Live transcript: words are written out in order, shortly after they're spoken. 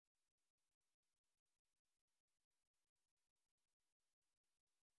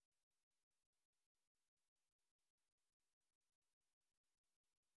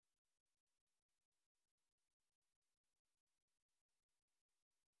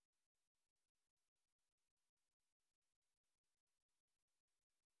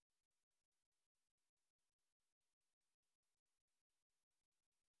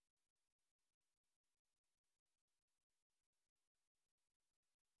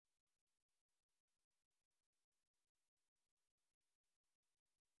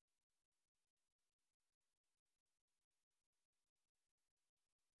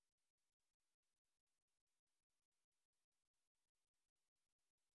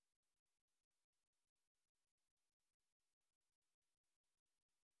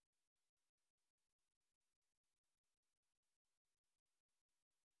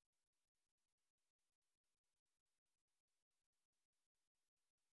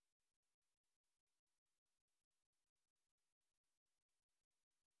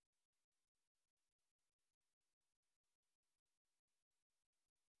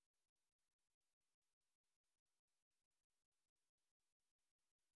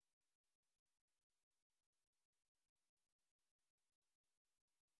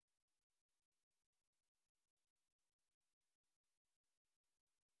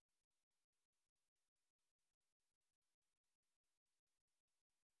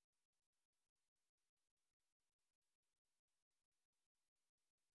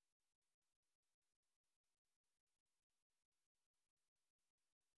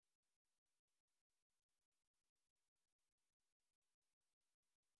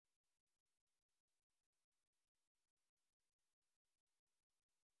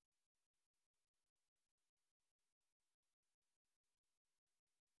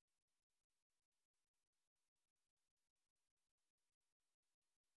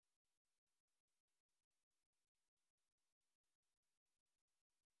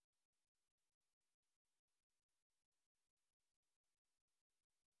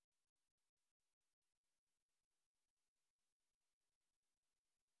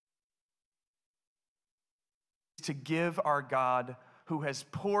to give our God, who has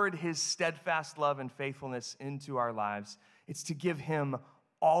poured his steadfast love and faithfulness into our lives, it's to give him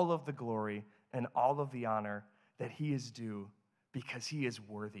all of the glory and all of the honor that he is due because he is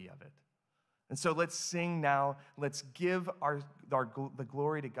worthy of it. And so let's sing now. Let's give the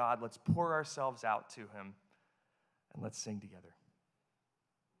glory to God. Let's pour ourselves out to him. And let's sing together.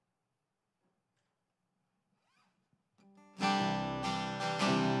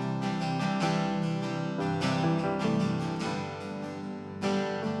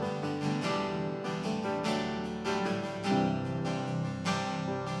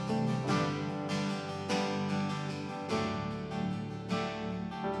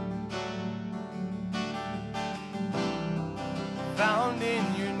 Found in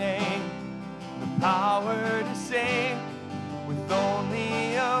your name the power to save, with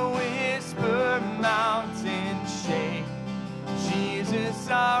only a whisper mountains shake. Jesus,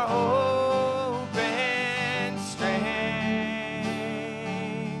 our hope and strength.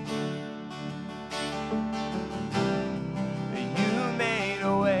 You made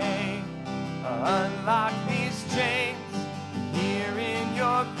a way, unlock these chains. Here in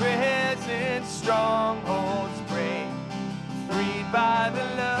your presence, strongholds break. Freed by the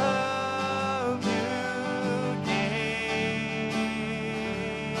love you gave,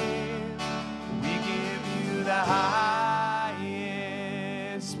 we give you the highest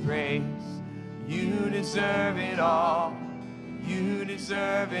praise. You deserve it all, you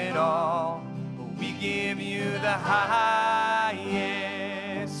deserve it all. We give you the highest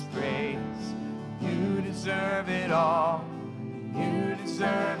praise. You deserve it all, you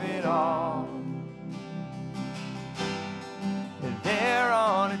deserve it all. There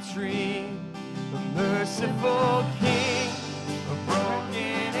on a tree, a merciful King, a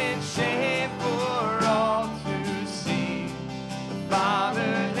broken and shame for all to see. The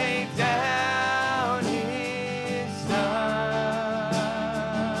Father laid down his Son.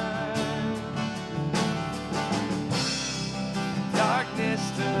 Darkness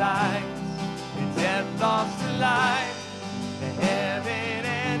to light, and death lost to life. The heaven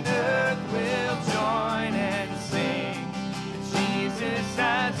and earth will join and sing. Jesus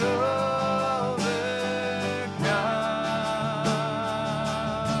has overcome.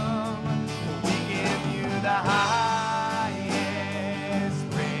 We give you the highest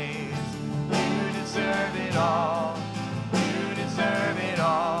praise. You deserve it all. You deserve it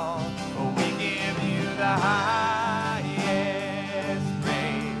all. We give you the highest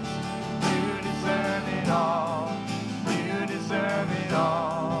praise. You deserve it all. You deserve it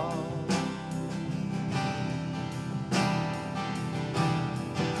all.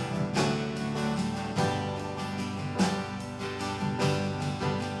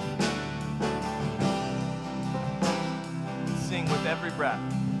 With every breath,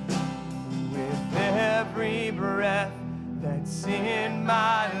 with every breath that's in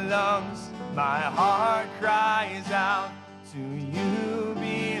my lungs, my heart cries out, to you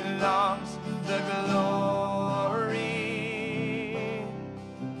belongs the glory.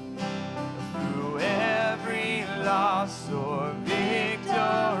 Through every loss or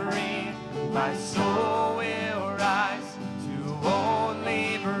victory, my soul will rise to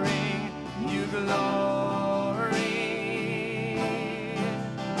only bring you glory.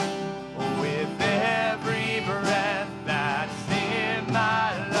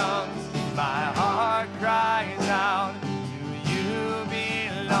 Cries out, to you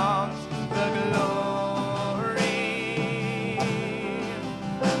belongs the glory.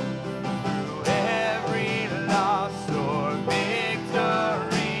 Through every loss or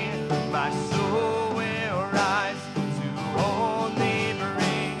victory, my soul will rise to only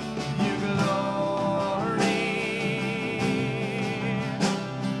bring you glory.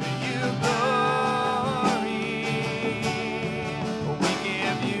 You glory. We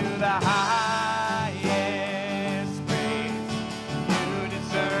give you the high.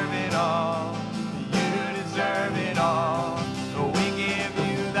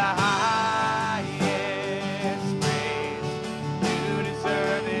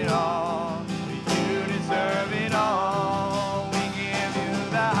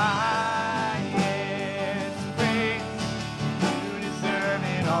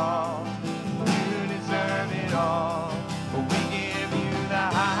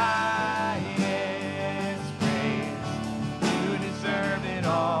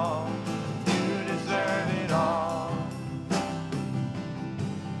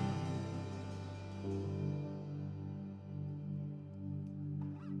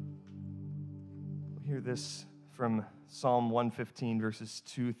 This from Psalm 115, verses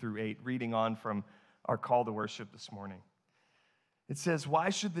 2 through 8, reading on from our call to worship this morning. It says,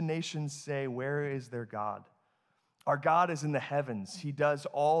 "Why should the nations say, 'Where is their God?' Our God is in the heavens. He does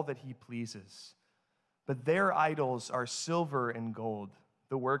all that he pleases. But their idols are silver and gold,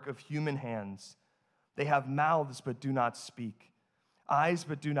 the work of human hands. They have mouths but do not speak, eyes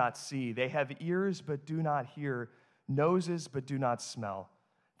but do not see. They have ears but do not hear, noses but do not smell.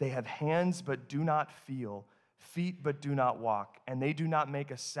 They have hands but do not feel, feet but do not walk, and they do not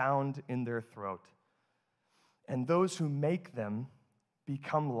make a sound in their throat. And those who make them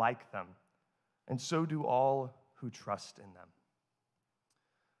become like them, and so do all who trust in them.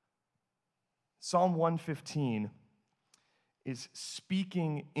 Psalm 115 is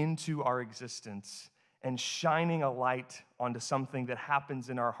speaking into our existence and shining a light onto something that happens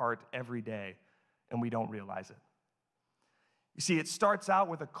in our heart every day, and we don't realize it. You see, it starts out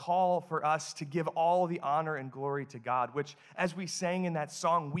with a call for us to give all the honor and glory to God, which, as we sang in that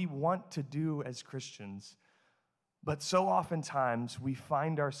song, we want to do as Christians. But so oftentimes we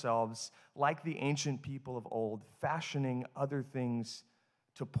find ourselves, like the ancient people of old, fashioning other things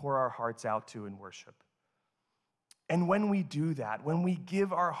to pour our hearts out to in worship. And when we do that, when we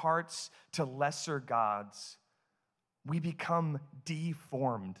give our hearts to lesser gods, we become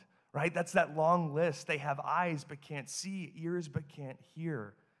deformed, right? That's that long list. They have eyes but can't see, ears but can't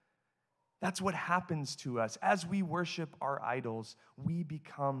hear. That's what happens to us. As we worship our idols, we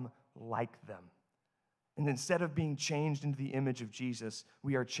become like them. And instead of being changed into the image of Jesus,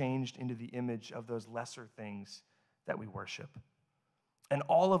 we are changed into the image of those lesser things that we worship. And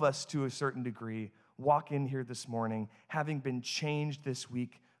all of us, to a certain degree, walk in here this morning having been changed this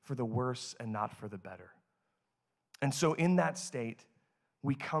week for the worse and not for the better. And so in that state,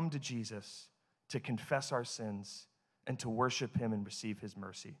 we come to Jesus to confess our sins and to worship him and receive his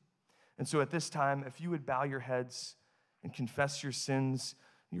mercy. And so at this time, if you would bow your heads and confess your sins,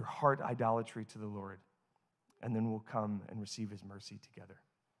 your heart idolatry to the Lord, and then we'll come and receive his mercy together.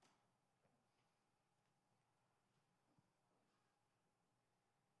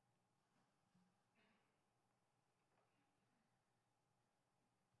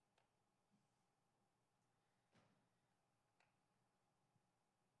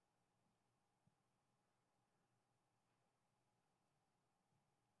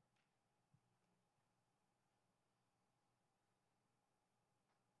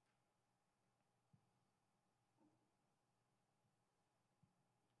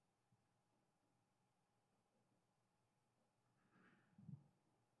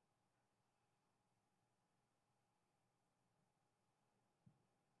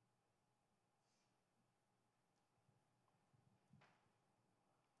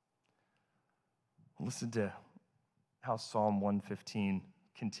 Listen to how Psalm 115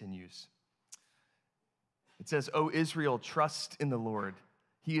 continues. It says, O Israel, trust in the Lord.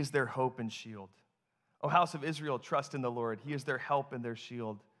 He is their hope and shield. O house of Israel, trust in the Lord. He is their help and their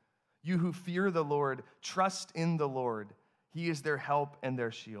shield. You who fear the Lord, trust in the Lord. He is their help and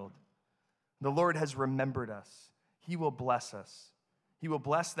their shield. The Lord has remembered us. He will bless us. He will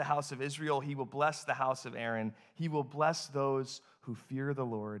bless the house of Israel. He will bless the house of Aaron. He will bless those who fear the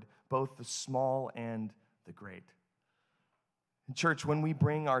Lord, both the small and the great. In church, when we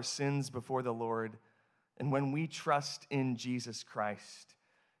bring our sins before the Lord, and when we trust in Jesus Christ,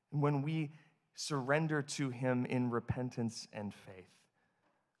 and when we surrender to him in repentance and faith,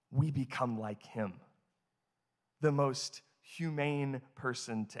 we become like him, the most humane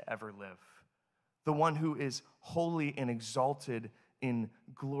person to ever live, the one who is holy and exalted in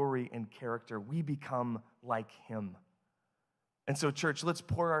glory and character. We become like him. And so, church, let's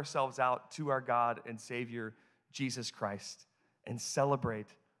pour ourselves out to our God and Savior, Jesus Christ, and celebrate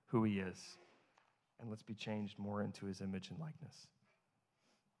who he is. And let's be changed more into his image and likeness.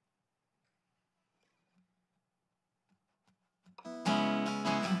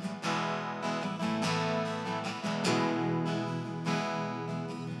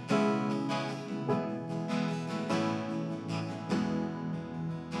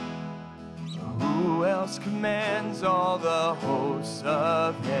 Who else commands all the hosts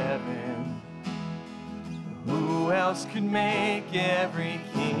of heaven? Who else could make every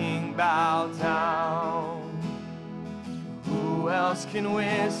king bow down? Who else can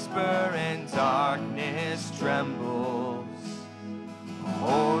whisper and darkness trembles?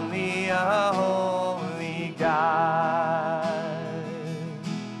 Only a holy God.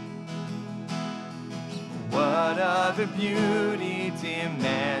 What other beauty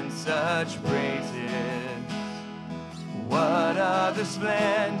demands such praises? What other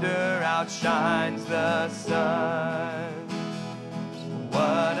splendor outshines the sun?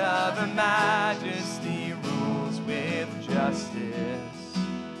 What other majesty rules with justice?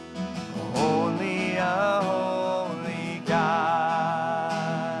 Only a holy God.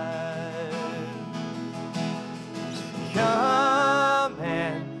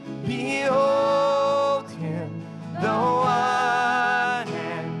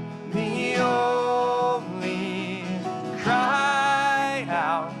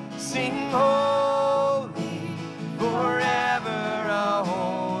 sing holy, forever a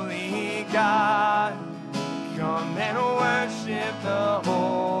holy God. Come and worship the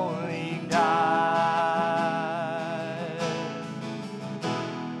holy God.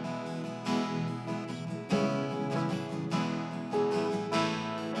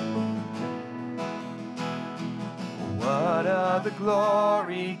 What of the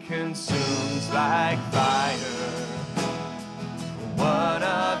glory consumes like fire? What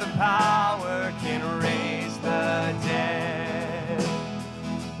of the power can raise the dead?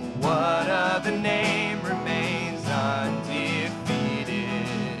 What of the name remains undefeated?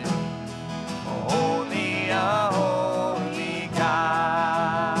 Only a holy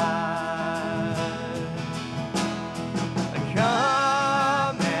God.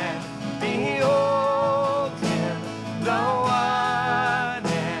 Come and behold him, the one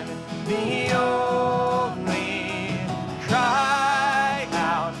and the only. Cry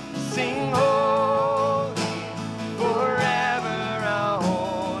out, sing holy, forever a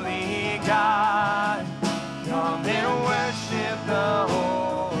holy God. Come and worship the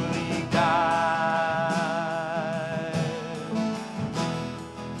holy God.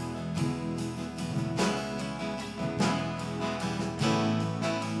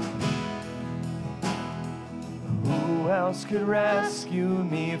 Who else could rescue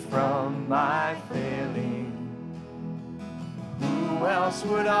me from my failing? Who else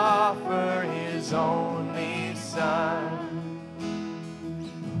would offer his only Son?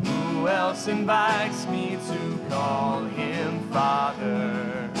 Who else invites me to call him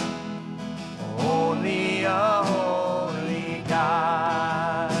Father? Only a holy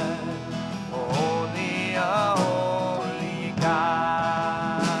God. Only a holy God.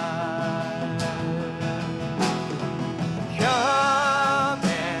 Come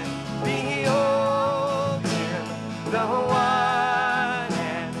and behold him, the one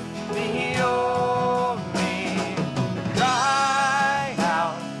and the only. Cry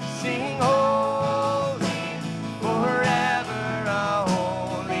out, sing holy, forever a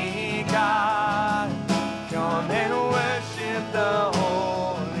holy God. Come and worship the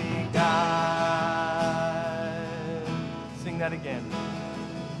holy God. Sing that again.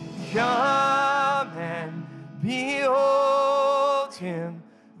 Come and behold him,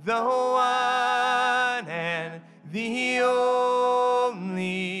 the one and the only.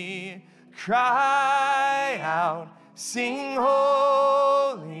 Cry out, sing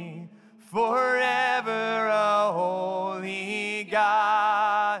holy, forever a holy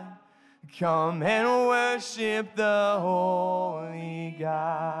God. Come and worship the holy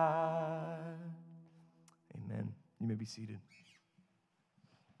God. Amen. You may be seated.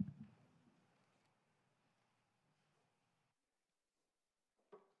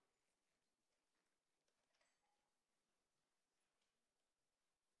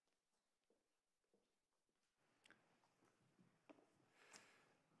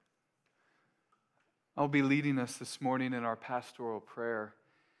 I'll be leading us this morning in our pastoral prayer.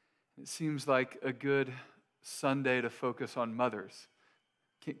 It seems like a good Sunday to focus on mothers.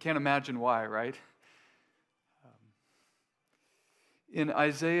 Can't imagine why, right? In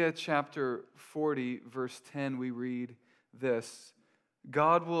Isaiah chapter 40, verse 10, we read this: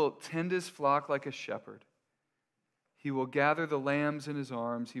 God will tend his flock like a shepherd. He will gather the lambs in his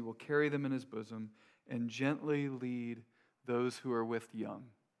arms. He will carry them in his bosom and gently lead those who are with young.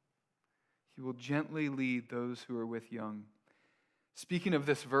 He will gently lead those who are with young. Speaking of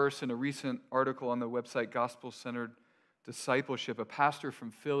this verse, in a recent article on the website Gospel-Centered Discipleship, a pastor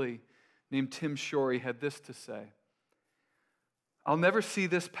from Philly named Tim Shorey had this to say: I'll never see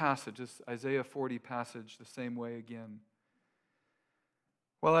this passage, this Isaiah 40 passage, the same way again.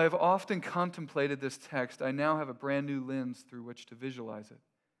 While I have often contemplated this text, I now have a brand new lens through which to visualize it.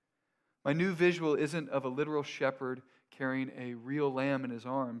 My new visual isn't of a literal shepherd carrying a real lamb in his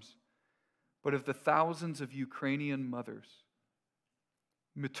arms, but of the thousands of Ukrainian mothers,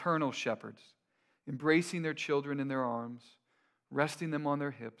 maternal shepherds, embracing their children in their arms, resting them on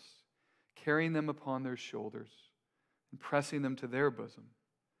their hips, carrying them upon their shoulders, and pressing them to their bosom.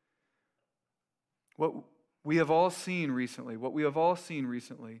 What we have all seen recently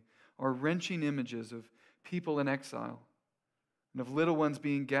are wrenching images of people in exile and of little ones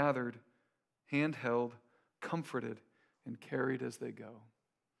being gathered, handheld, comforted, and carried as they go.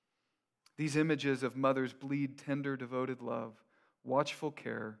 These images of mothers bleed tender, devoted love, watchful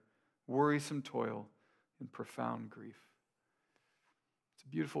care, worrisome toil, and profound grief. It's a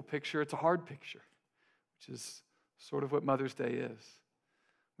beautiful picture. It's a hard picture, which is sort of what Mother's Day is.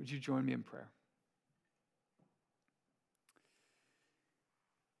 Would you join me in prayer?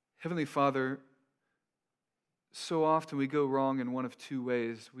 Heavenly Father, so often we go wrong in one of two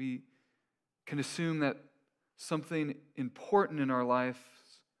ways. We can assume that something important in our life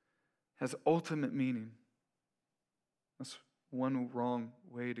has ultimate meaning. That's one wrong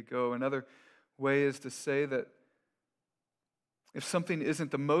way to go. Another way is to say that if something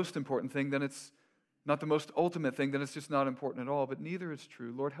isn't the most important thing, then it's not the most ultimate thing, then it's just not important at all. But neither is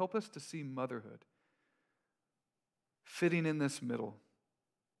true. Lord, help us to see motherhood fitting in this middle.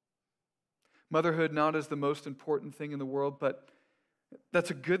 Motherhood not as the most important thing in the world, but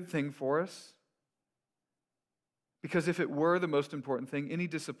that's a good thing for us. Because if it were the most important thing, any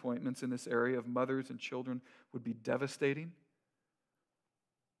disappointments in this area of mothers and children would be devastating.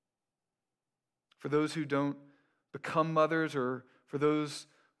 For those who don't become mothers, or for those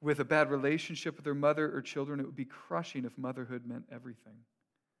with a bad relationship with their mother or children, it would be crushing if motherhood meant everything.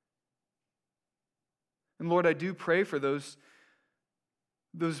 And Lord, I do pray for those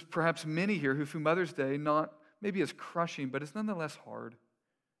perhaps many here who feel Mother's Day not maybe as crushing, but it's nonetheless hard.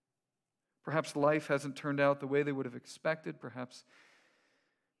 Perhaps life hasn't turned out the way they would have expected. Perhaps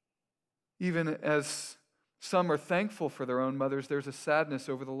even as some are thankful for their own mothers, there's a sadness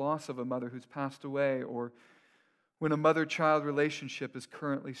over the loss of a mother who's passed away, or when a mother-child relationship is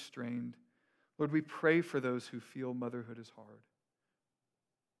currently strained. Lord, we pray for those who feel motherhood is hard.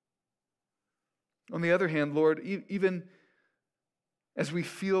 On the other hand, Lord, even as we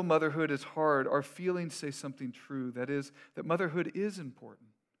feel motherhood is hard, our feelings say something true. That is, that motherhood is important.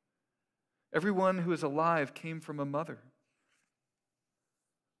 Everyone who is alive came from a mother.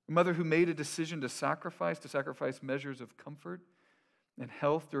 A mother who made a decision to sacrifice measures of comfort and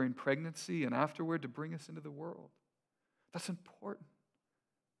health during pregnancy and afterward to bring us into the world. That's important.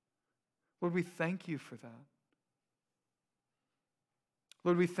 Lord, we thank you for that.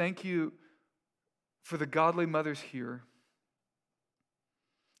 Lord, we thank you for the godly mothers here.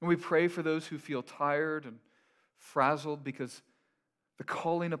 And we pray for those who feel tired and frazzled because the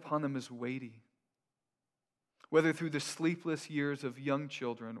calling upon them is weighty. Whether through the sleepless years of young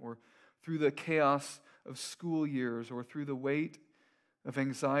children, or through the chaos of school years, or through the weight of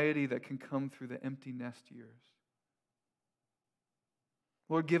anxiety that can come through the empty nest years.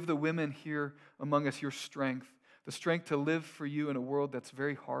 Lord, give the women here among us your strength, the strength to live for you in a world that's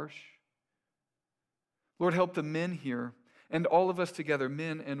very harsh. Lord, help the men here, and all of us together,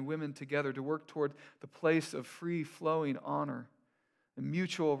 men and women together, to work toward the place of free-flowing honor and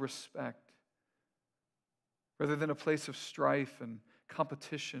mutual respect, rather than a place of strife and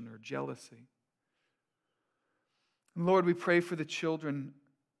competition or jealousy. And Lord, we pray for the children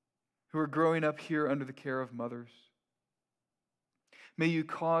who are growing up here under the care of mothers. May you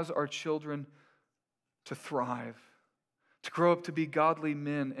cause our children to thrive, to grow up to be godly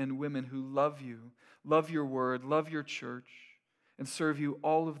men and women who love you, love your word, love your church, and serve you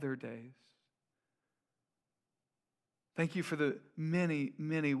all of their days. Thank you for the many,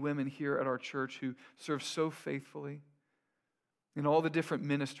 many women here at our church who serve so faithfully in all the different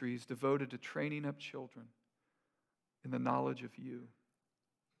ministries devoted to training up children in the knowledge of you.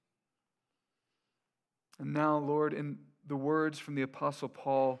 And now, Lord, in the words from the Apostle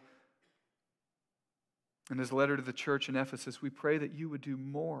Paul in his letter to the church in Ephesus, we pray that you would do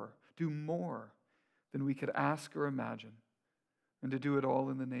more than we could ask or imagine. And to do it all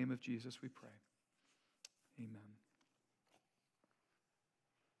in the name of Jesus, we pray. Amen.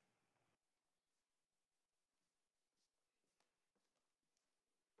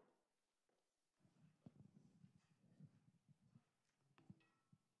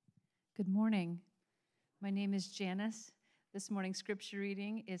 Good morning. My name is Janice. This morning's scripture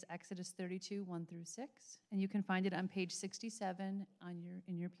reading is Exodus 32, 1 through 6, and you can find it on page 67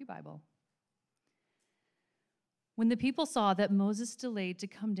 in your Pew Bible. When the people saw that Moses delayed to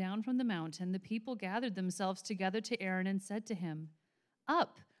come down from the mountain, the people gathered themselves together to Aaron and said to him,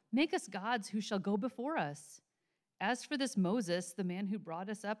 "Up, make us gods who shall go before us. As for this Moses, the man who brought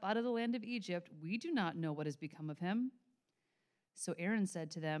us up out of the land of Egypt, we do not know what has become of him." So Aaron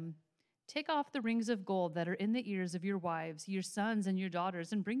said to them, "Take off the rings of gold that are in the ears of your wives, your sons, and your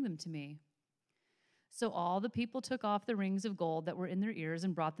daughters, and bring them to me." So all the people took off the rings of gold that were in their ears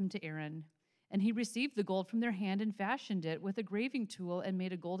and brought them to Aaron. And he received the gold from their hand and fashioned it with a graving tool and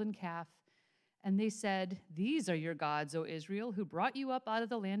made a golden calf. And they said, "These are your gods, O Israel, who brought you up out of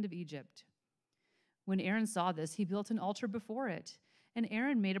the land of Egypt." When Aaron saw this, he built an altar before it. And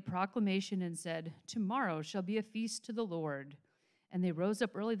Aaron made a proclamation and said, "Tomorrow shall be a feast to the Lord." And they rose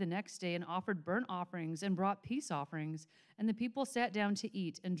up early the next day and offered burnt offerings and brought peace offerings. And the people sat down to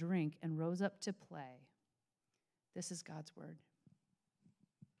eat and drink and rose up to play. This is God's word.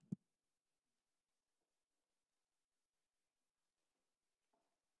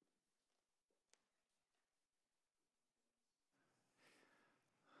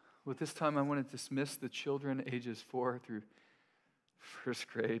 Well, at this time, I want to dismiss the children ages 4 through first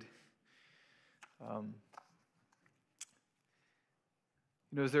grade.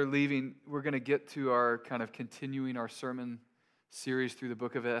 As they're leaving, we're going to get to our kind of continuing our sermon series through the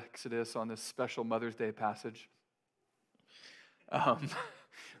book of Exodus on this special Mother's Day passage. We're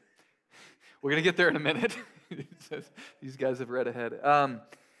going to get there in a minute. These guys have read ahead.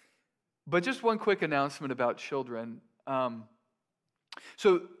 But just one quick announcement about children.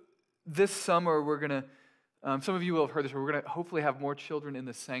 So this summer, we're going to, some of you will have heard this, we're going to hopefully have more children in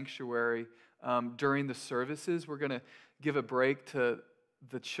the sanctuary during the services. We're going to give a break to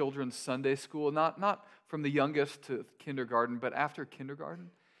the children's Sunday school, not from the youngest to kindergarten, but after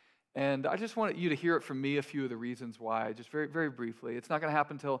kindergarten. And I just wanted you to hear it from me, a few of the reasons why, just very, very briefly. It's not going to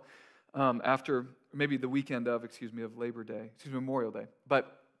happen until after maybe the weekend of, Memorial Day.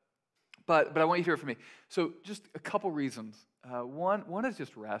 But I want you to hear it from me. So just a couple reasons. One is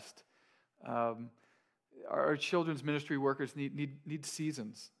just rest. Our children's ministry workers need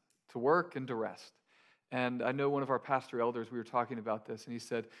seasons to work and to rest. And I know one of our pastor elders, we were talking about this, and he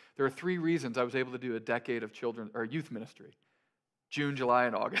said, there are 3 reasons I was able to do a decade of children or youth ministry: June, July,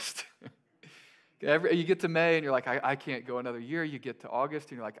 and August. You get to May, and you're like, I can't go another year. You get to August,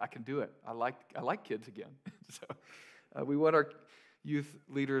 and you're like, I can do it. I like kids again. So we want our youth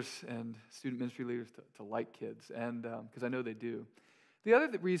leaders and student ministry leaders to like kids, and because I know they do. The other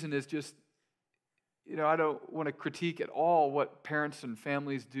reason is just, I don't want to critique at all what parents and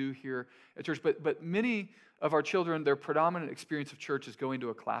families do here at church, but many of our children, their predominant experience of church is going to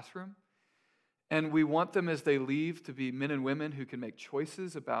a classroom. And we want them as they leave to be men and women who can make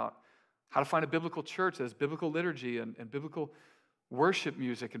choices about how to find a biblical church that has biblical liturgy and biblical worship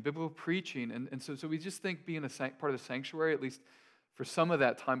music and biblical preaching. And so we just think being a part of the sanctuary, at least for some of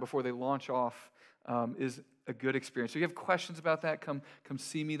that time before they launch off, is a good experience. So if you have questions about that, come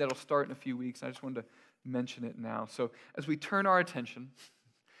see me. That'll start in a few weeks. I just wanted to mention it now. So as we turn our attention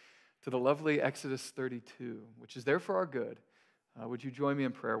to the lovely Exodus 32, which is there for our good, would you join me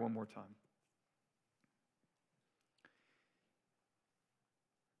in prayer one more time?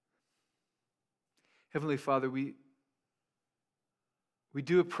 Heavenly Father, we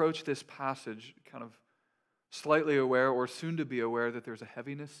do approach this passage kind of slightly aware or soon to be aware that there's a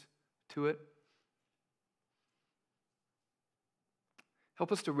heaviness to it.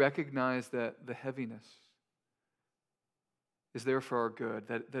 Help us to recognize that the heaviness is there for our good,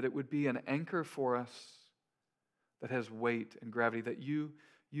 that it would be an anchor for us that has weight and gravity, that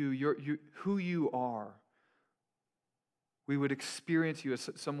who you are, we would experience you as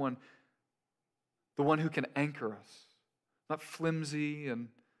someone, the one who can anchor us, not flimsy and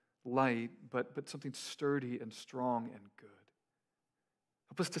light, but something sturdy and strong and good.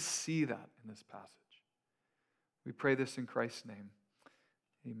 Help us to see that in this passage. We pray this in Christ's name.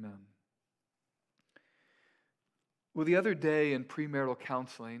 Amen. Well, the other day in premarital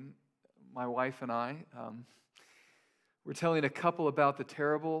counseling, my wife and I were telling a couple about the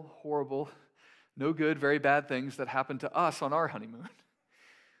terrible, horrible, no good, very bad things that happened to us on our honeymoon.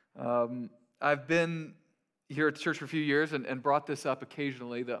 I've been here at church for a few years and brought this up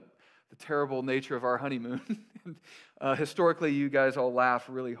occasionally, the terrible nature of our honeymoon. Historically, you guys all laugh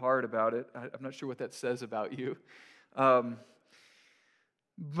really hard about it. I'm not sure what that says about you.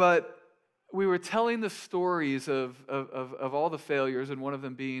 But we were telling the stories of all the failures, and one of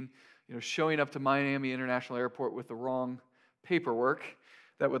them being, showing up to Miami International Airport with the wrong paperwork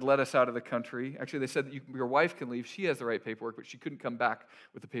that would let us out of the country. Actually, they said that your wife can leave. She has the right paperwork, but she couldn't come back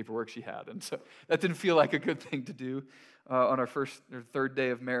with the paperwork she had. And so that didn't feel like a good thing to do on our first or third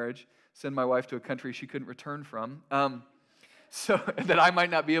day of marriage, send my wife to a country she couldn't return from, so that I might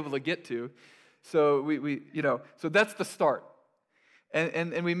not be able to get to. So so that's the start.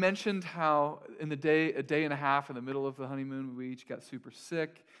 And we mentioned how a day and a half in the middle of the honeymoon, we each got super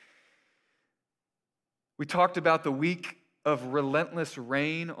sick. We talked about the week of relentless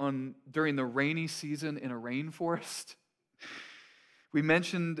rain during the rainy season in a rainforest. We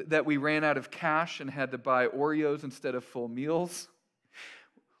mentioned that we ran out of cash and had to buy Oreos instead of full meals.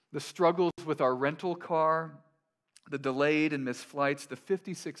 The struggles with our rental car, the delayed and missed flights, the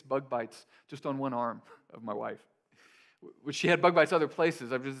 56 bug bites just on one arm of my wife. Which she had bug bites other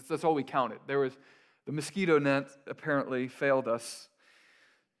places. That's all we counted. There was the mosquito net apparently failed us.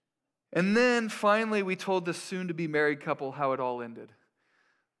 And then finally we told this soon-to-be married couple how it all ended.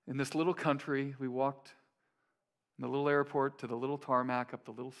 In this little country, we walked in the little airport to the little tarmac, up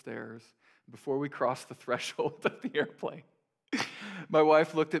the little stairs, before we crossed the threshold of the airplane. My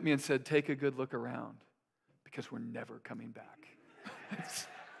wife looked at me and said, "Take a good look around, because we're never coming back."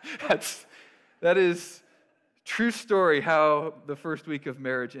 That is True story how the first week of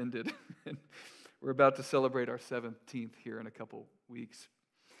marriage ended. We're about to celebrate our 17th here in a couple weeks.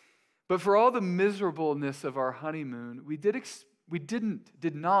 But for all the miserableness of our honeymoon, we did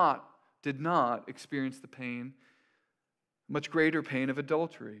not experience the pain, much greater pain of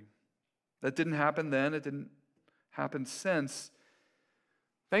adultery. That didn't happen then. It didn't happen since.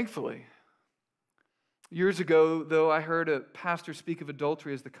 Thankfully. Years ago, though, I heard a pastor speak of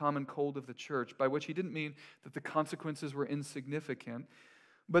adultery as the common cold of the church, by which he didn't mean that the consequences were insignificant,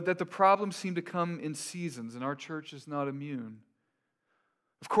 but that the problem seemed to come in seasons, and our church is not immune.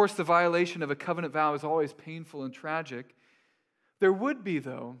 Of course, the violation of a covenant vow is always painful and tragic. There would be,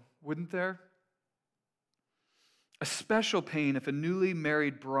 though, wouldn't there? A special pain if a newly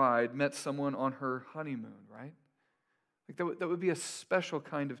married bride met someone on her honeymoon, right? Like that would be a special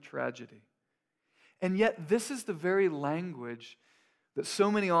kind of tragedy. And yet, this is the very language that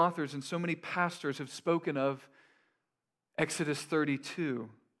so many authors and so many pastors have spoken of Exodus 32.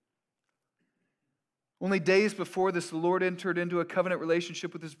 Only days before this, the Lord entered into a covenant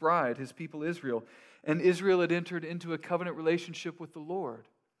relationship with his bride, his people Israel. And Israel had entered into a covenant relationship with the Lord.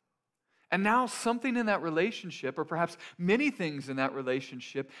 And now something in that relationship, or perhaps many things in that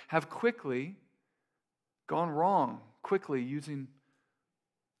relationship, have quickly gone wrong, quickly using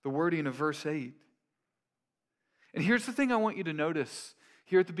the wording of verse 8. And here's the thing I want you to notice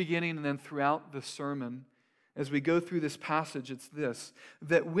here at the beginning and then throughout the sermon. As we go through this passage, it's this,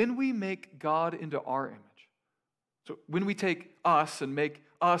 that when we make God into our image, so when we take us and make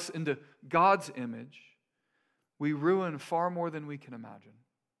us into God's image, we ruin far more than we can imagine.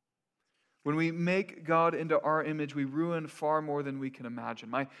 When we make God into our image, we ruin far more than we can imagine.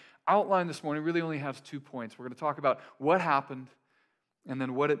 My outline this morning really only has 2 points. We're going to talk about what happened and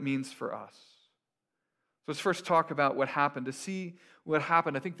then what it means for us. So let's first talk about what happened. To see what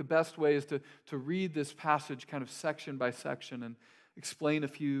happened, I think the best way is to read this passage kind of section by section and explain a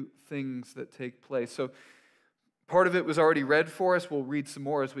few things that take place. So part of it was already read for us. We'll read some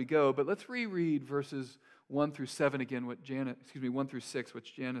more as we go, but let's reread verses 1 through 7 again, 1 through 6,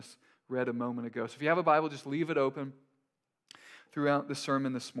 which Janice read a moment ago. So if you have a Bible, just leave it open throughout the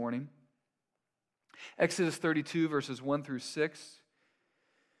sermon this morning. Exodus 32, verses 1 through 6.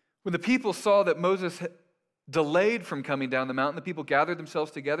 When the people saw that Moses had delayed from coming down the mountain, the people gathered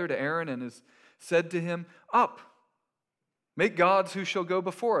themselves together to Aaron and said to him, "Up, make gods who shall go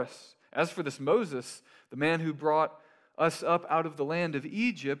before us. As for this Moses, the man who brought us up out of the land of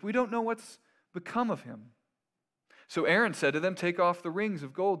Egypt, we don't know what's become of him." So Aaron said to them, "Take off the rings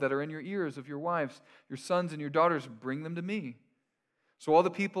of gold that are in your ears of your wives, your sons and your daughters, bring them to me." So all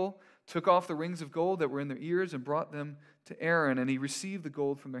the people took off the rings of gold that were in their ears and brought them to Aaron, and he received the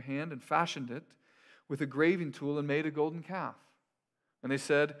gold from their hand and fashioned it with a graving tool and made a golden calf. And they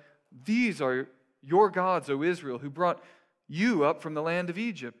said, "These are your gods, O Israel, who brought you up from the land of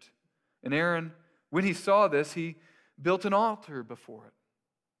Egypt." And Aaron, when he saw this, he built an altar before it.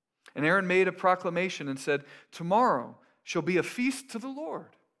 And Aaron made a proclamation and said, "Tomorrow shall be a feast to the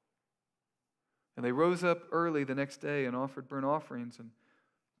Lord." And they rose up early the next day and offered burnt offerings and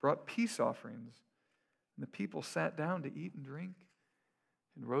brought peace offerings. And the people sat down to eat and drink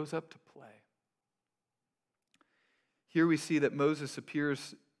and rose up to play. Here we see that Moses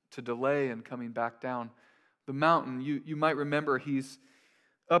appears to delay in coming back down the mountain. You might remember he's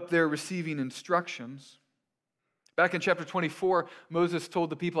up there receiving instructions. Back in chapter 24, Moses told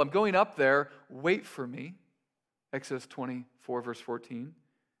the people, "I'm going up there, wait for me." Exodus 24, verse 14.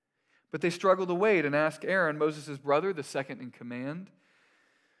 But they struggled to wait and asked Aaron, Moses' brother, the second in command,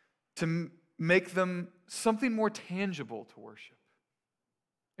 to make them something more tangible to worship.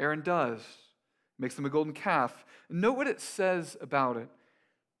 Aaron does. Makes them a golden calf. Note what it says about it.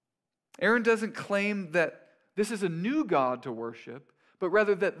 Aaron doesn't claim that this is a new God to worship, but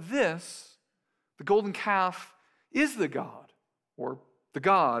rather that this, the golden calf, is the God, or the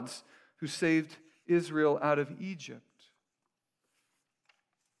gods, who saved Israel out of Egypt.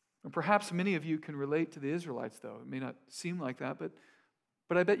 And perhaps many of you can relate to the Israelites, though. It may not seem like that,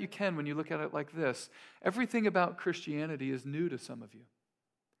 but I bet you can when you look at it like this. Everything about Christianity is new to some of you.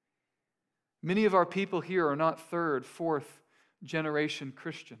 Many of our people here are not third, fourth generation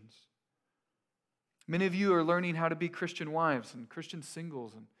Christians. Many of you are learning how to be Christian wives and Christian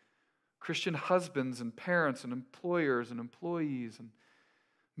singles and Christian husbands and parents and employers and employees and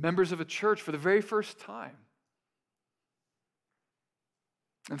members of a church for the very first time.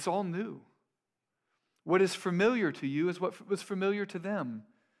 And it's all new. What is familiar to you is what was familiar to them.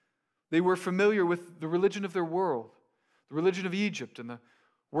 They were familiar with the religion of their world, the religion of Egypt, and the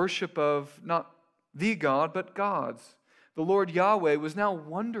worship of not the God, but gods. The Lord Yahweh was now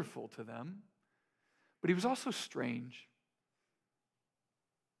wonderful to them, but he was also strange.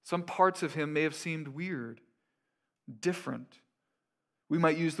 Some parts of him may have seemed weird, different. We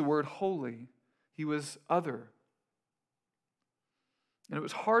might use the word holy. He was other. And it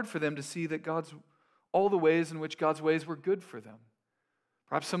was hard for them to see that all the ways in which God's ways were good for them.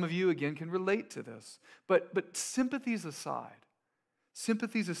 Perhaps some of you, again, can relate to this. But sympathies aside,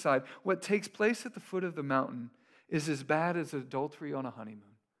 what takes place at the foot of the mountain is as bad as adultery on a honeymoon.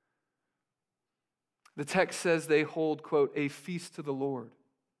 The text says they hold, quote, a feast to the Lord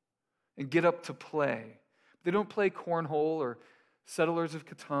and get up to play. They don't play cornhole or Settlers of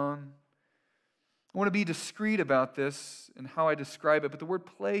Catan. I want to be discreet about this and how I describe it, but the word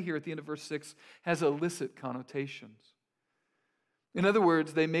play here at the end of verse 6 has illicit connotations. In other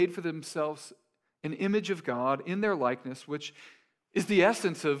words, they made for themselves an image of God in their likeness, which is the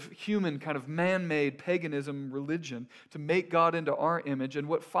essence of human kind of man-made paganism religion, to make God into our image, and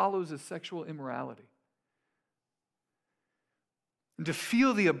what follows is sexual immorality. And to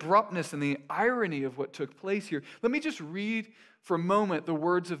feel the abruptness and the irony of what took place here, let me just read for a moment the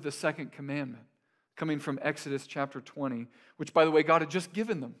words of the second commandment, coming from Exodus chapter 20, which, by the way, God had just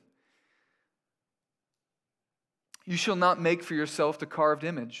given them. You shall not make for yourself the carved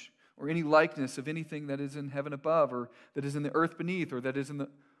image or any likeness of anything that is in heaven above, or that is in the earth beneath, or that is in the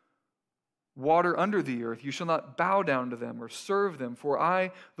water under the earth. You shall not bow down to them or serve them, for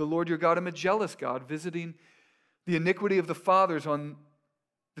I, the Lord your God, am a jealous God, visiting the iniquity of the fathers on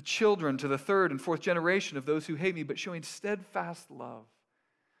the children to the third and fourth generation of those who hate me, but showing steadfast love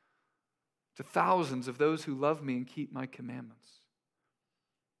to thousands of those who love me and keep my commandments.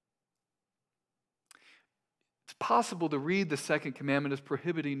 It's possible to read the second commandment as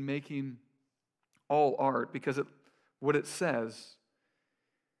prohibiting making all art because what it says.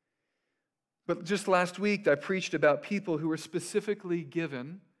 But just last week, I preached about people who were specifically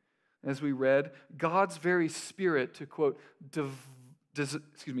given, as we read, God's very Spirit to, quote, to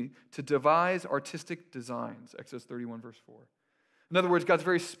devise artistic designs, Exodus 31, verse 4. In other words, God's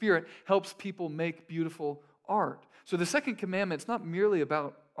very Spirit helps people make beautiful art. So the second commandment is not merely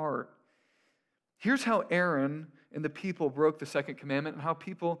about art. Here's how Aaron and the people broke the second commandment and how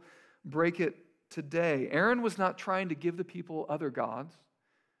people break it today. Aaron was not trying to give the people other gods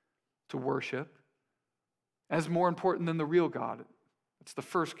to worship as more important than the real God. It's the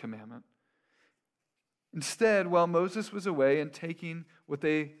first commandment. Instead, while Moses was away and taking what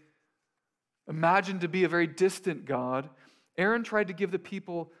they imagined to be a very distant God, Aaron tried to give the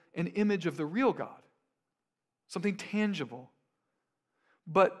people an image of the real God, something tangible.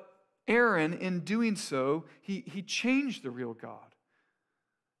 But Aaron, in doing so, he changed the real God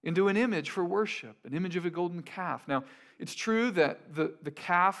into an image for worship, an image of a golden calf. Now, it's true that the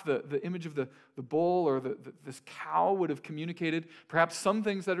calf, the image of the bull or this cow would have communicated perhaps some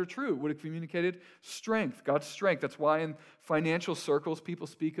things that are true, would have communicated strength, God's strength. That's why in financial circles people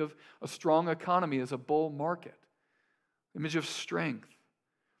speak of a strong economy as a bull market, image of strength.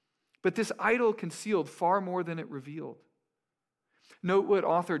 But this idol concealed far more than it revealed. Note what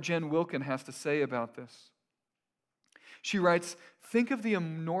author Jen Wilkin has to say about this. She writes, think of the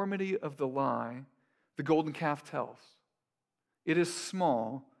enormity of the lie the golden calf tells. It is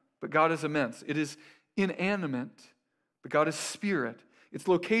small, but God is immense. It is inanimate, but God is spirit. It's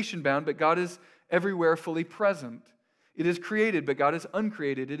location bound, but God is everywhere fully present. It is created, but God is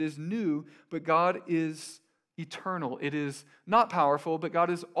uncreated. It is new, but God is eternal. It is not powerful, but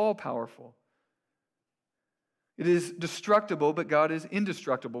God is all powerful. It is destructible, but God is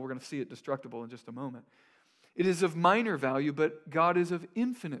indestructible. We're going to see it destructible in just a moment. It is of minor value, but God is of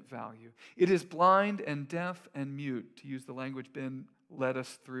infinite value. It is blind and deaf and mute, to use the language Ben led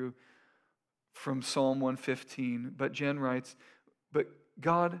us through from Psalm 115. But Jen writes, but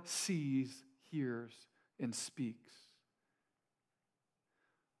God sees, hears, and speaks.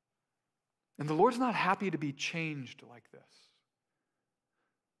 And the Lord's not happy to be changed like this.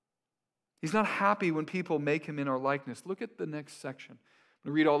 He's not happy when people make him in our likeness. Look at the next section.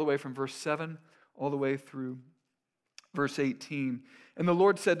 I'm going to read all the way from verse 7 all the way through verse 18. And the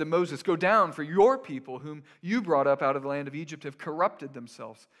Lord said to Moses, go down, for your people whom you brought up out of the land of Egypt have corrupted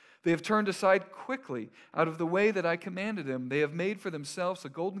themselves. They have turned aside quickly out of the way that I commanded them. They have made for themselves a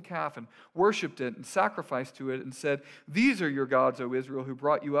golden calf and worshipped it and sacrificed to it and said, these are your gods, O Israel, who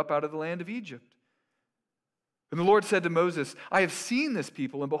brought you up out of the land of Egypt. And the Lord said to Moses, I have seen this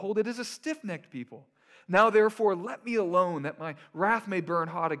people, and behold, it is a stiff-necked people. Now therefore let me alone, that my wrath may burn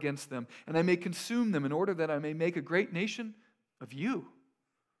hot against them, and I may consume them, in order that I may make a great nation of you.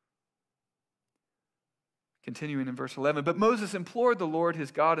 Continuing in verse 11, but Moses implored the Lord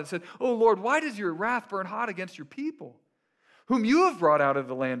his God and said, O Lord, why does your wrath burn hot against your people, whom you have brought out of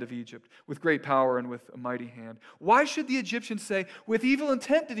the land of Egypt with great power and with a mighty hand. Why should the Egyptians say, with evil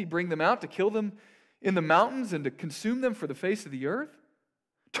intent did he bring them out to kill them in the mountains and to consume them for the face of the earth?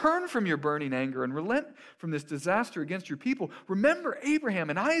 Turn from your burning anger and relent from this disaster against your people. Remember Abraham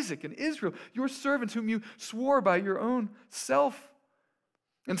and Isaac and Israel, your servants whom you swore by your own self,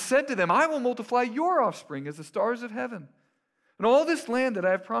 and said to them, I will multiply your offspring as the stars of heaven. And all this land that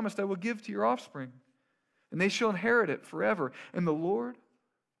I have promised I will give to your offspring, and they shall inherit it forever. And the Lord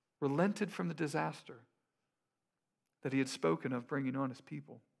relented from the disaster that he had spoken of bringing on his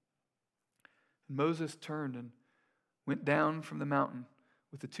people. And Moses turned and went down from the mountain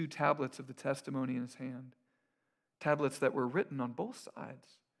with the 2 tablets of the testimony in his hand, tablets that were written on both sides.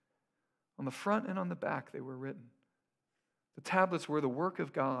 On the front and on the back they were written. The tablets were the work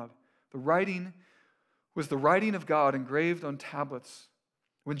of God. The writing was the writing of God engraved on tablets.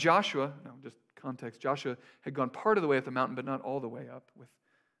 When Joshua, just context, Joshua had gone part of the way up the mountain, but not all the way up with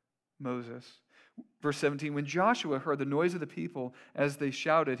Moses. Verse 17, when Joshua heard the noise of the people as they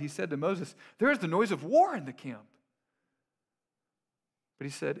shouted, he said to Moses, there is the noise of war in the camp. But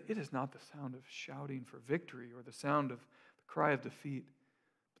he said, it is not the sound of shouting for victory or the sound of the cry of defeat,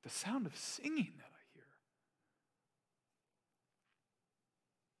 but the sound of singing that I hear.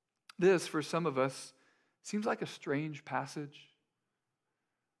 This, for some of us, seems like a strange passage.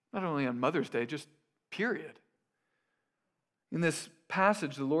 Not only on Mother's Day, just period. In this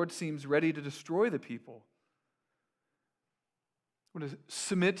passage, the Lord seems ready to destroy the people. I want to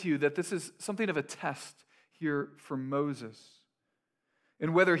submit to you that this is something of a test here for Moses,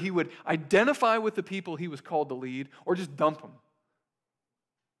 and whether he would identify with the people he was called to lead or just dump them.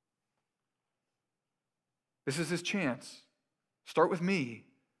 This is his chance. Start with me.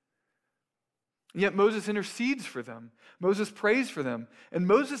 And yet Moses intercedes for them. Moses prays for them. And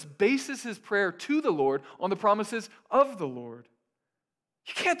Moses bases his prayer to the Lord on the promises of the Lord.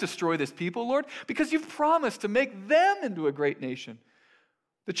 You can't destroy this people, Lord, because you've promised to make them into a great nation.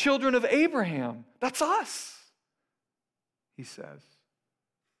 The children of Abraham. That's us, he says.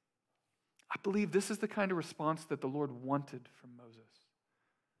 I believe this is the kind of response that the Lord wanted from Moses.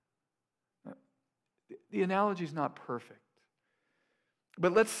 The analogy is not perfect.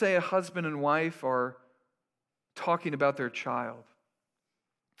 But let's say a husband and wife are talking about their child.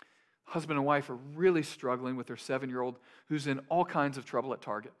 Husband and wife are really struggling with their 7-year-old who's in all kinds of trouble at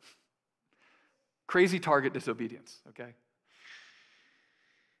Target. Crazy Target disobedience, okay?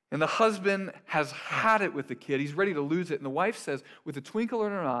 And the husband has had it with the kid. He's ready to lose it. And the wife says, with a twinkle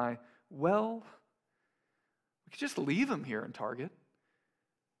in her eye, well, we could just leave him here in Target.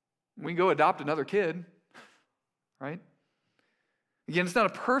 We can go adopt another kid, right? Again, it's not a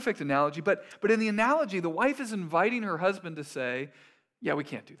perfect analogy, but in the analogy, the wife is inviting her husband to say, yeah, we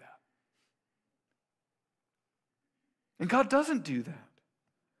can't do that. And God doesn't do that.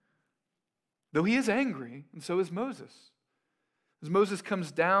 Though he is angry, and so is Moses. As Moses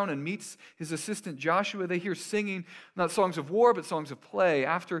comes down and meets his assistant Joshua, they hear singing, not songs of war, but songs of play.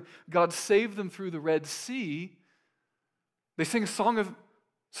 After God saved them through the Red Sea, they sing a song of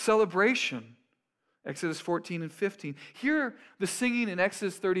celebration. Exodus 14 and 15. Here, the singing in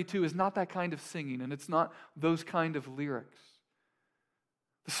Exodus 32 is not that kind of singing, and it's not those kind of lyrics.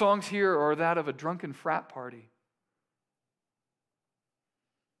 The songs here are that of a drunken frat party.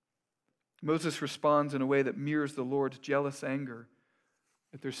 Moses responds in a way that mirrors the Lord's jealous anger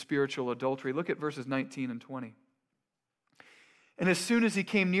at their spiritual adultery. Look at verses 19 and 20. And as soon as he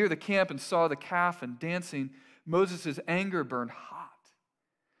came near the camp and saw the calf and dancing, Moses' anger burned hot.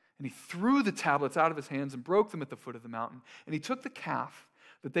 And he threw the tablets out of his hands and broke them at the foot of the mountain. And he took the calf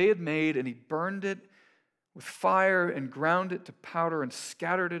that they had made and he burned it with fire and ground it to powder and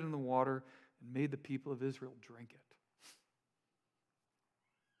scattered it in the water and made the people of Israel drink it.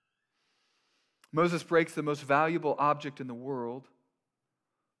 Moses breaks the most valuable object in the world,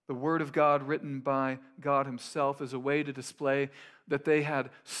 the Word of God written by God himself, as a way to display that they had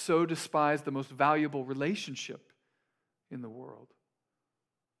so despised the most valuable relationship in the world,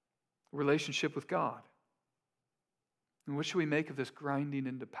 a relationship with God. And what should we make of this grinding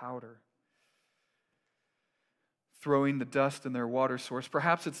into powder? Throwing the dust in their water source.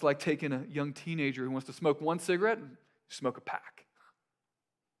 Perhaps it's like taking a young teenager who wants to smoke one cigarette and smoke a pack.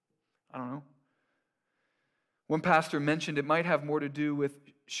 I don't know. One pastor mentioned it might have more to do with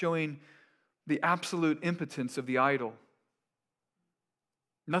showing the absolute impotence of the idol.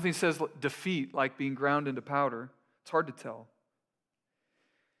 Nothing says defeat like being ground into powder. It's hard to tell.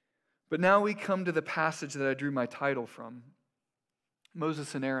 But now we come to the passage that I drew my title from.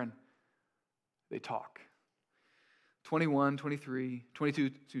 Moses and Aaron, they talk. 21, 23, 22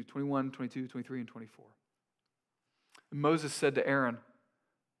 to 21, 22, 23, and 24. And Moses said to Aaron,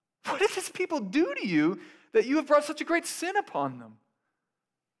 "What did this people do to you that you have brought such a great sin upon them?"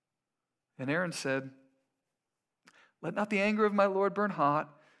 And Aaron said, "Let not the anger of my Lord burn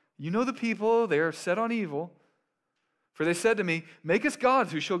hot. You know the people, they are set on evil. For they said to me, 'Make us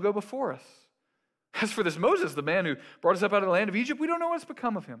gods who shall go before us.' As for this Moses, the man who brought us up out of the land of Egypt, we don't know what's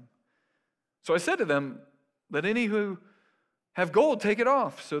become of him." So I said to them, "Let any who have gold take it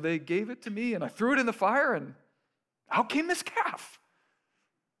off." So they gave it to me, and I threw it in the fire, and out came this calf.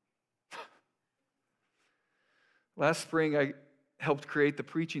 Last spring, I helped create the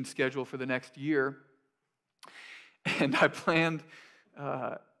preaching schedule for the next year. And I planned,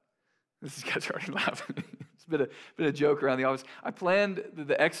 this guy's already laughing. It's been a joke around the office. I planned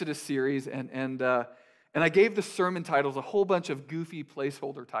the Exodus series, and I gave the sermon titles a whole bunch of goofy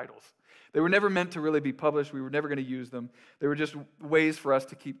placeholder titles. They were never meant to really be published. We were never going to use them. They were just ways for us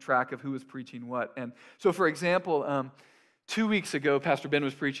to keep track of who was preaching what. And so, for example, 2 weeks ago, Pastor Ben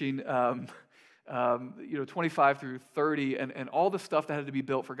was preaching 25 through 30, and all the stuff that had to be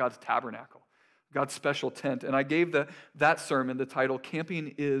built for God's tabernacle, God's special tent. And I gave that sermon the title,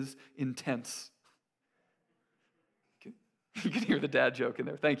 "Camping is Intense." You can hear the dad joke in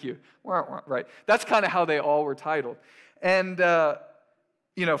there. Thank you. Right. That's kind of how they all were titled. And,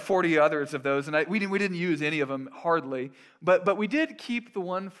 40 others of those. And we didn't use any of them, hardly. But we did keep the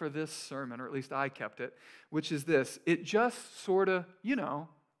one for this sermon, or at least I kept it, which is this: it just sort of,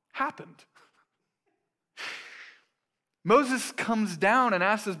 happened. Moses comes down and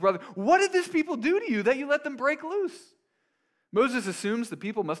asks his brother, "What did this people do to you that you let them break loose?" Moses assumes the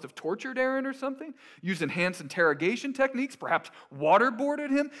people must have tortured Aaron or something, used enhanced interrogation techniques, perhaps waterboarded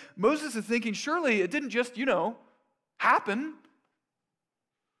him. Moses is thinking, surely it didn't just, happen.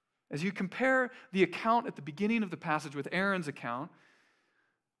 As you compare the account at the beginning of the passage with Aaron's account,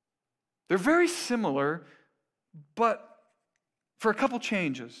 they're very similar, but for a couple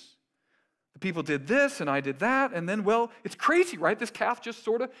changes. The people did this and I did that, and then, it's crazy, right? This calf just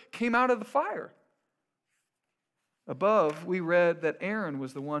sort of came out of the fire. Above, we read that Aaron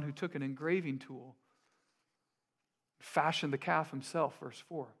was the one who took an engraving tool, fashioned the calf himself, verse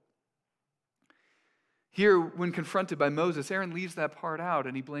 4. Here, when confronted by Moses, Aaron leaves that part out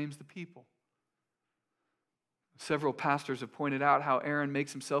and he blames the people. Several pastors have pointed out how Aaron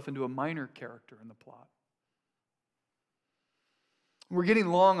makes himself into a minor character in the plot. We're getting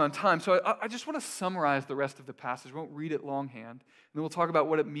long on time, so I just want to summarize the rest of the passage. We won't read it longhand, and then we'll talk about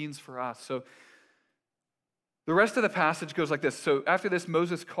what it means for us. So the rest of the passage goes like this. So after this,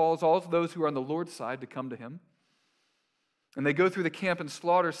 Moses calls all of those who are on the Lord's side to come to him. And they go through the camp and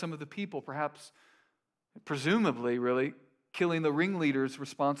slaughter some of the people, perhaps, presumably, really, killing the ringleaders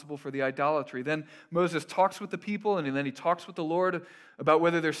responsible for the idolatry. Then Moses talks with the people, and then he talks with the Lord about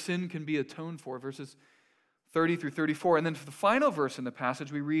whether their sin can be atoned for, verses 30 through 34. And then for the final verse in the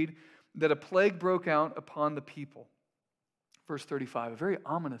passage, we read that a plague broke out upon the people. Verse 35, a very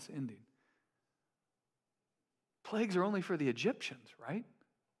ominous ending. Plagues are only for the Egyptians, right?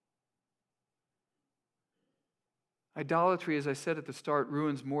 Idolatry, as I said at the start,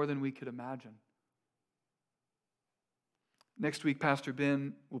 ruins more than we could imagine. Next week, Pastor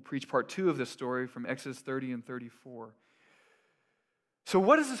Ben will preach part 2 of this story from Exodus 30 and 34. So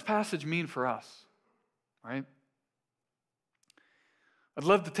what does this passage mean for us, right? I'd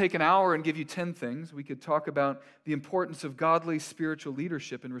love to take an hour and give you 10 things. We could talk about the importance of godly spiritual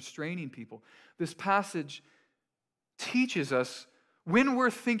leadership and restraining people. This passage teaches us, when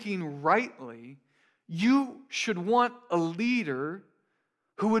we're thinking rightly, you should want a leader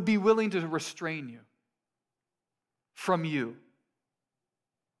who would be willing to restrain you from you.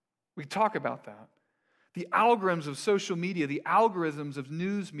 We talk about that. The algorithms of social media, the algorithms of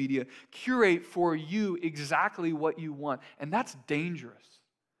news media curate for you exactly what you want, and that's dangerous,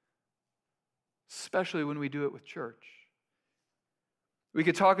 especially when we do it with church. We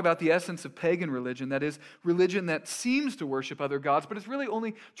could talk about the essence of pagan religion, that is, religion that seems to worship other gods, but it's really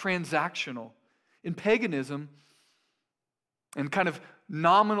only transactional. In paganism and kind of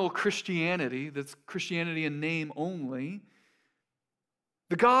nominal Christianity, that's Christianity in name only,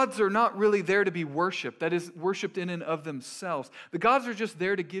 the gods are not really there to be worshiped, that is, worshiped in and of themselves. The gods are just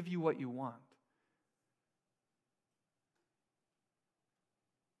there to give you what you want.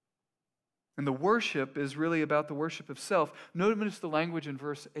 And the worship is really about the worship of self. Notice the language in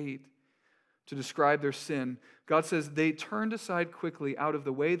verse 8 to describe their sin. God says, they turned aside quickly out of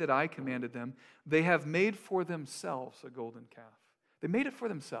the way that I commanded them. They have made for themselves a golden calf. They made it for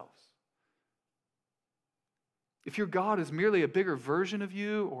themselves. If your God is merely a bigger version of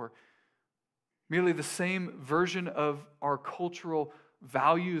you or merely the same version of our cultural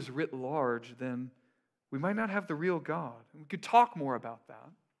values writ large, then we might not have the real God. We could talk more about that.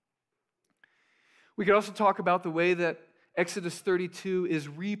 We could also talk about the way that Exodus 32 is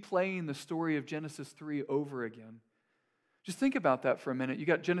replaying the story of Genesis 3 over again. Just think about that for a minute. You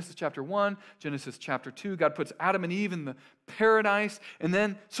got Genesis chapter 1, Genesis chapter 2. God puts Adam and Eve in the paradise, and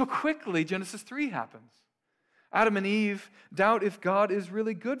then so quickly Genesis 3 happens. Adam and Eve doubt if God is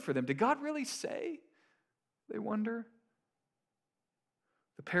really good for them. Did God really say? They wonder.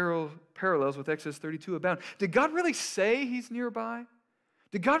 The parallels with Exodus 32 abound. Did God really say he's nearby?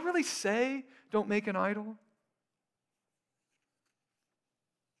 Did God really say, don't make an idol?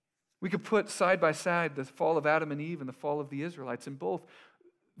 We could put side by side the fall of Adam and Eve and the fall of the Israelites. In both,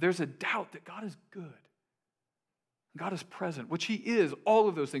 there's a doubt that God is good. God is present, which he is, all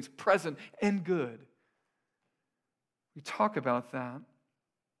of those things, present and good. We talk about that.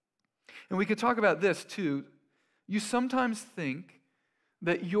 And we could talk about this too. You sometimes think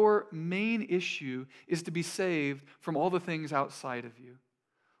that your main issue is to be saved from all the things outside of you,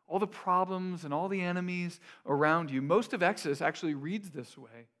 all the problems and all the enemies around you. Most of Exodus actually reads this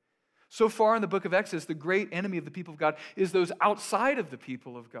way. So far in the book of Exodus, the great enemy of the people of God is those outside of the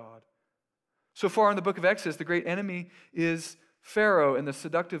people of God. So far in the book of Exodus, the great enemy is Pharaoh and the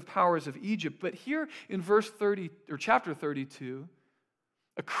seductive powers of Egypt. But here in verse 30 or chapter 32,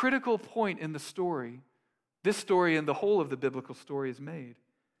 a critical point in the story, this story and the whole of the biblical story is made.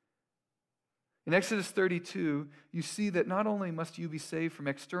 In Exodus 32, you see that not only must you be saved from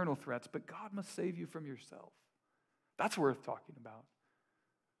external threats, but God must save you from yourself. That's worth talking about.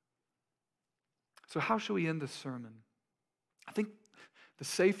 So how shall we end this sermon? I think the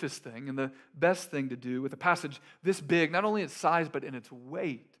safest thing and the best thing to do with a passage this big, not only in its size, but in its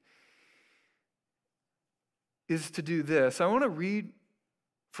weight, is to do this. I want to read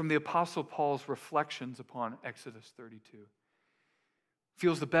from the Apostle Paul's reflections upon Exodus 32.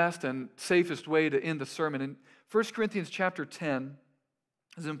 Feels the best and safest way to end the sermon. In 1 Corinthians chapter 10,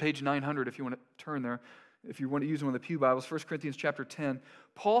 this is on page 900 if you want to turn there. If you want to use one of the Pew Bibles, 1 Corinthians chapter 10,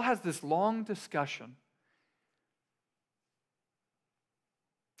 Paul has this long discussion,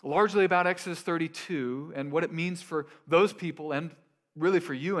 largely about Exodus 32 and what it means for those people and really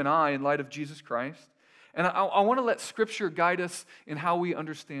for you and I in light of Jesus Christ. And I want to let Scripture guide us in how we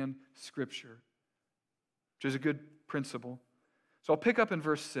understand Scripture, which is a good principle. So I'll pick up in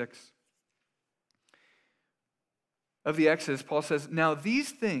verse 6 of the Exodus. Paul says, "Now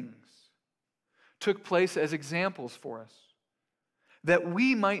these things took place as examples for us, that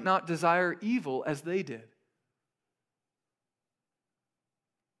we might not desire evil as they did.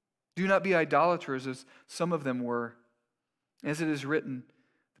 Do not be idolaters as some of them were. As it is written,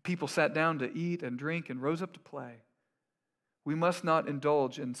 the people sat down to eat and drink and rose up to play. We must not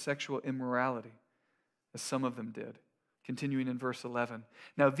indulge in sexual immorality as some of them did." Continuing in verse 11.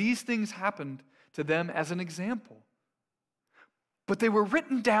 "Now these things happened to them as an example, but they were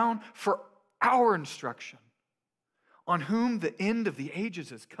written down for our instruction, on whom the end of the ages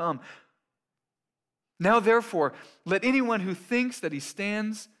has come. Now therefore, let anyone who thinks that he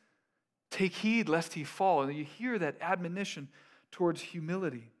stands take heed lest he fall." And you hear that admonition towards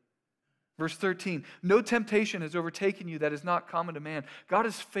humility. Verse 13, "No temptation has overtaken you that is not common to man. God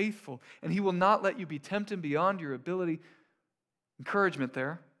is faithful, and he will not let you be tempted beyond your ability." Encouragement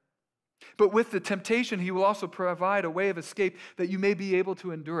there. "But with the temptation, he will also provide a way of escape that you may be able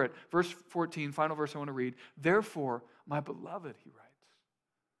to endure it." Verse 14, final verse I want to read. "Therefore, my beloved," he writes,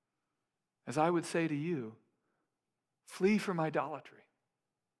 "as I would say to you, flee from idolatry."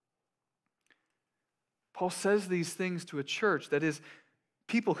 Paul says these things to a church that is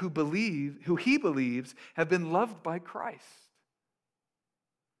people who he believes have been loved by Christ.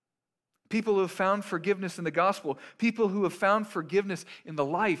 People who have found forgiveness in the gospel. People who have found forgiveness in the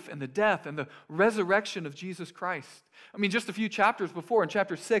life and the death and the resurrection of Jesus Christ. I mean, just a few chapters before, in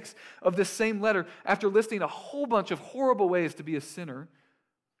chapter 6 of this same letter, after listing a whole bunch of horrible ways to be a sinner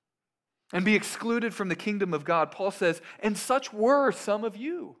and be excluded from the kingdom of God, Paul says, "And such were some of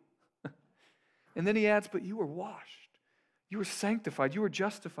you." And then he adds, "But you were washed, you were sanctified, you were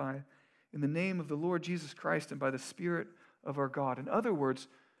justified in the name of the Lord Jesus Christ and by the Spirit of our God." In other words,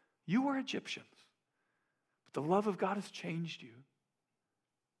 you were Egyptians, but the love of God has changed you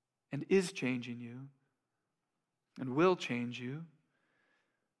and is changing you and will change you.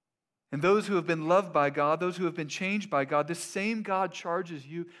 And those who have been loved by God, those who have been changed by God, this same God charges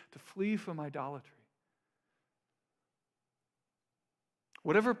you to flee from idolatry.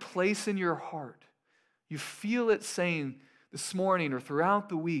 Whatever place in your heart you feel it saying this morning or throughout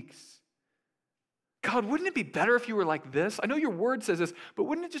the weeks, "God, wouldn't it be better if you were like this? I know your word says this, but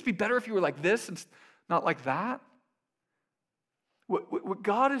wouldn't it just be better if you were like this and not like that?" What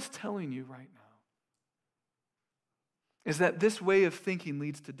God is telling you right now is that this way of thinking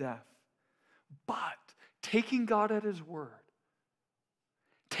leads to death. But taking God at his word,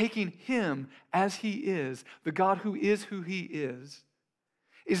 taking him as he is, the God who he is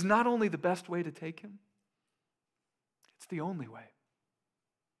not only the best way to take him, it's the only way.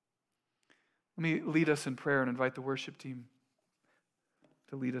 Let me lead us in prayer and invite the worship team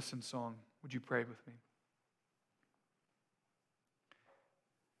to lead us in song. Would you pray with me?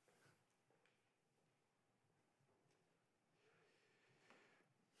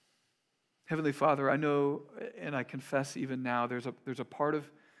 Heavenly Father, I know and I confess even now there's a part of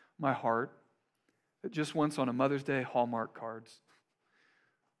my heart that just wants on a Mother's Day Hallmark cards.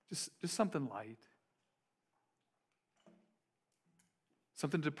 Just something light.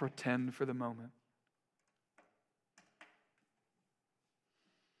 Something to pretend for the moment.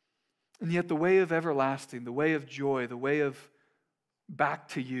 And yet the way of everlasting, the way of joy, the way of back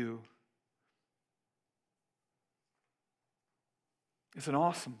to you is an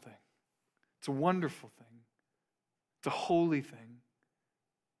awesome thing. It's a wonderful thing. It's a holy thing.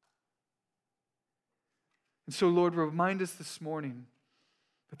 And so, Lord, remind us this morning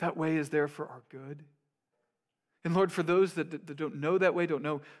that that way is there for our good. And Lord, for those that don't know that way, don't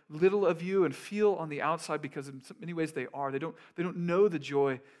know little of you and feel on the outside, because in many ways they are, they don't know the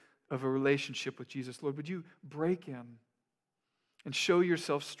joy of a relationship with Jesus. Lord, would you break in and show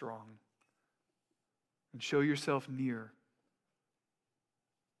yourself strong and show yourself near?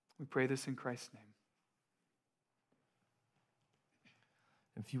 We pray this in Christ's name.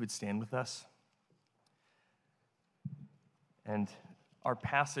 If you would stand with us. And our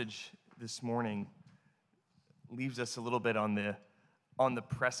passage this morning leaves us a little bit on the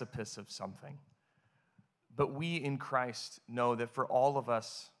precipice of something. But we in Christ know that for all of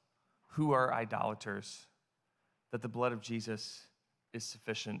us who are idolaters, that the blood of Jesus is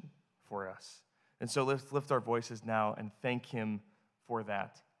sufficient for us. And so let's lift our voices now and thank him for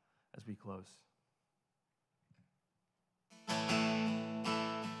that as we close.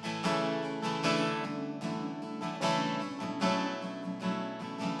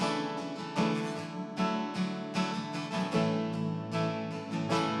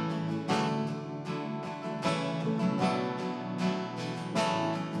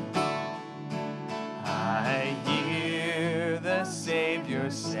 I hear the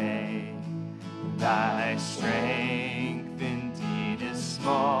Savior say, thy strength indeed is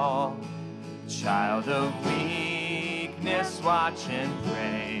small. Child of weakness, watch and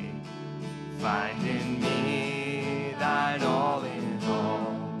pray. Find in me thine all in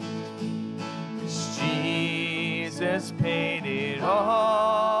all. 'Cause Jesus paid it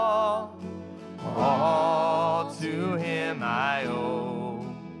all to him I owe.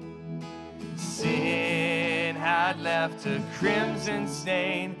 Sin had left a crimson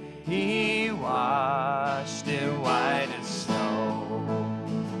stain, he washed it white as snow.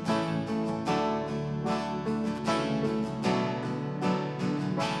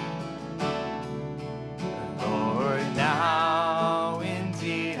 Lord, now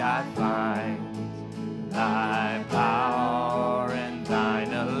indeed I find thy power and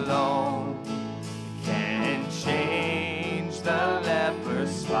thine alone can change the leper's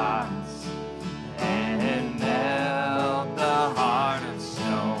spots and melt the heart of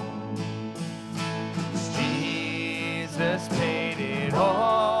stone. Jesus paid it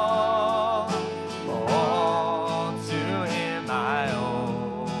all to him I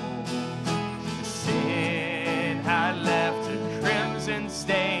owe. Sin had left a crimson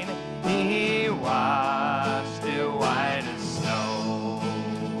stain, he washed it white as snow.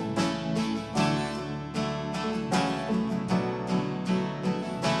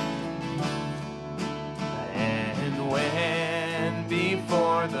 And when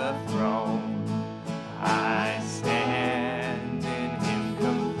before the throne I stand in him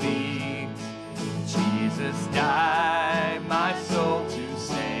complete, Jesus died my soul to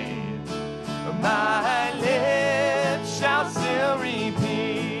save. My lips shall still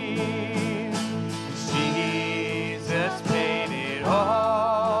repeat, Jesus paid it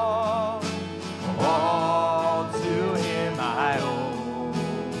all to him I owe.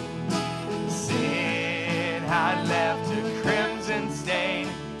 Sin had left a crimson stain,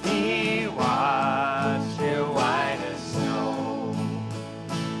 he washed it white as snow.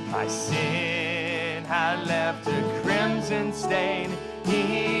 My sin had left a crimson stain,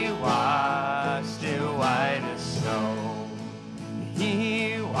 he washed it white as snow.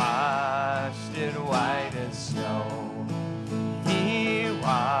 He washed it white as snow. He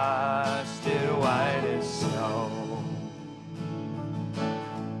washed it white as snow.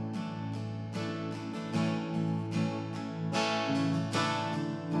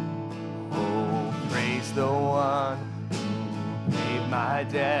 Oh, praise the one my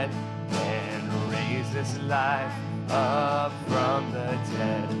dead and raise this life up from the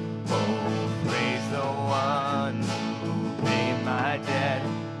dead. Oh, praise the one who paid my debt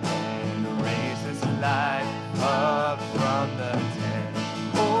and raised this life up from the dead.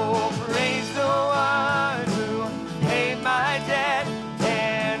 Oh, praise the one who paid my debt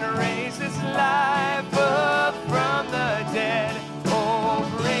and raised this life up from the dead. Oh,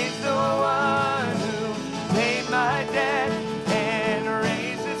 praise the one who paid my debt and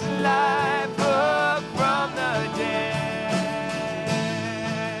raised this life up from the dead.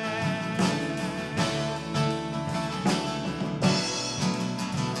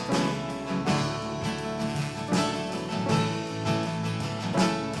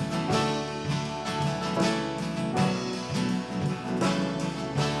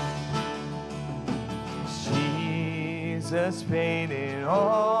 Jesus paid it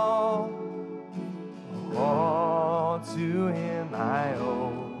all to him I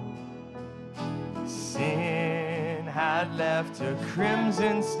owe. Sin had left a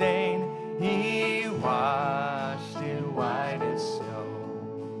crimson stain, he washed it white as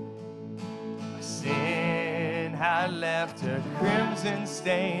snow. Sin had left a crimson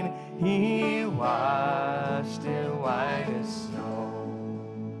stain, he washed it white as snow.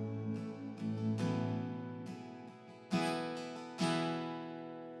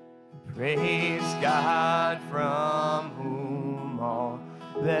 Praise God from whom all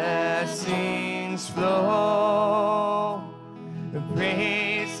blessings flow.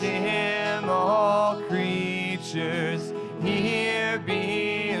 Praise him, all creatures here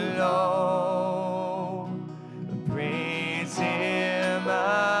below. Praise him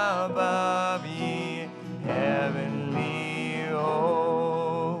above, ye heavenly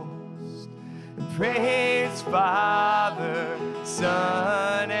hosts. Praise Father,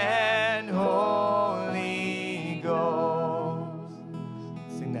 Son, and Holy Ghost.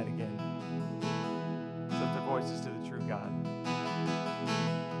 Sing that again. Lift our voices to the true God.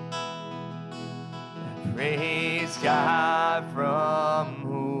 Praise God from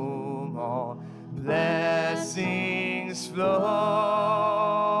whom all blessings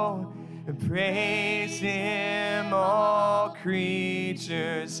flow. Praise him, all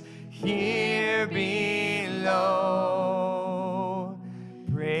creatures here below.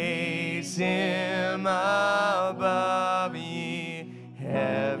 Praise him above, ye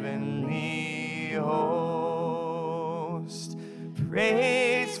heavenly host.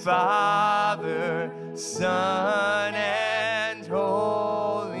 Praise Father, Son, and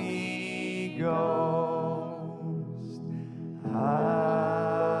Holy Ghost.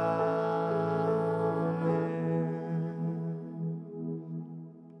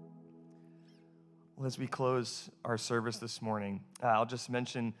 Well, as we close our service this morning, I'll just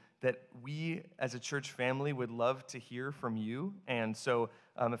mention that we as a church family would love to hear from you. And so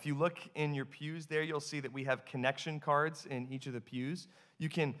if you look in your pews there, you'll see that we have connection cards in each of the pews. You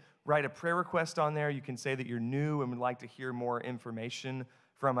can write a prayer request on there. You can say that you're new and would like to hear more information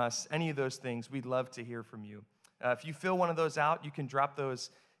from us. Any of those things, we'd love to hear from you. If you fill one of those out, you can drop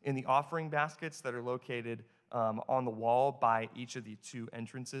those in the offering baskets that are located on the wall by each of the two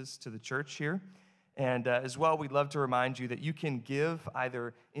entrances to the church here. And as well, we'd love to remind you that you can give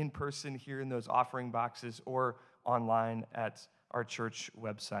either in person here in those offering boxes or online at our church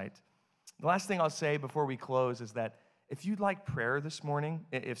website. The last thing I'll say before we close is that if you'd like prayer this morning,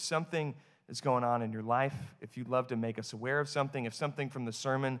 if something is going on in your life, if you'd love to make us aware of something, if something from the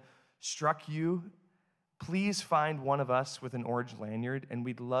sermon struck you, please find one of us with an orange lanyard, and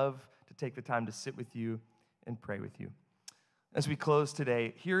we'd love to take the time to sit with you and pray with you. As we close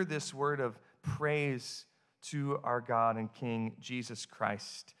today, hear this word of praise to our God and King, Jesus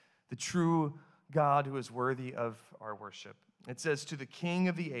Christ, the true God who is worthy of our worship. It says, "To the King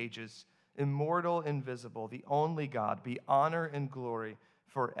of the ages, immortal, invisible, the only God, be honor and glory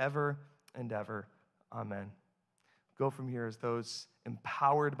forever and ever. Amen." Go from here as those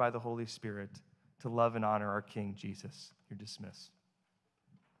empowered by the Holy Spirit to love and honor our King, Jesus. You're dismissed.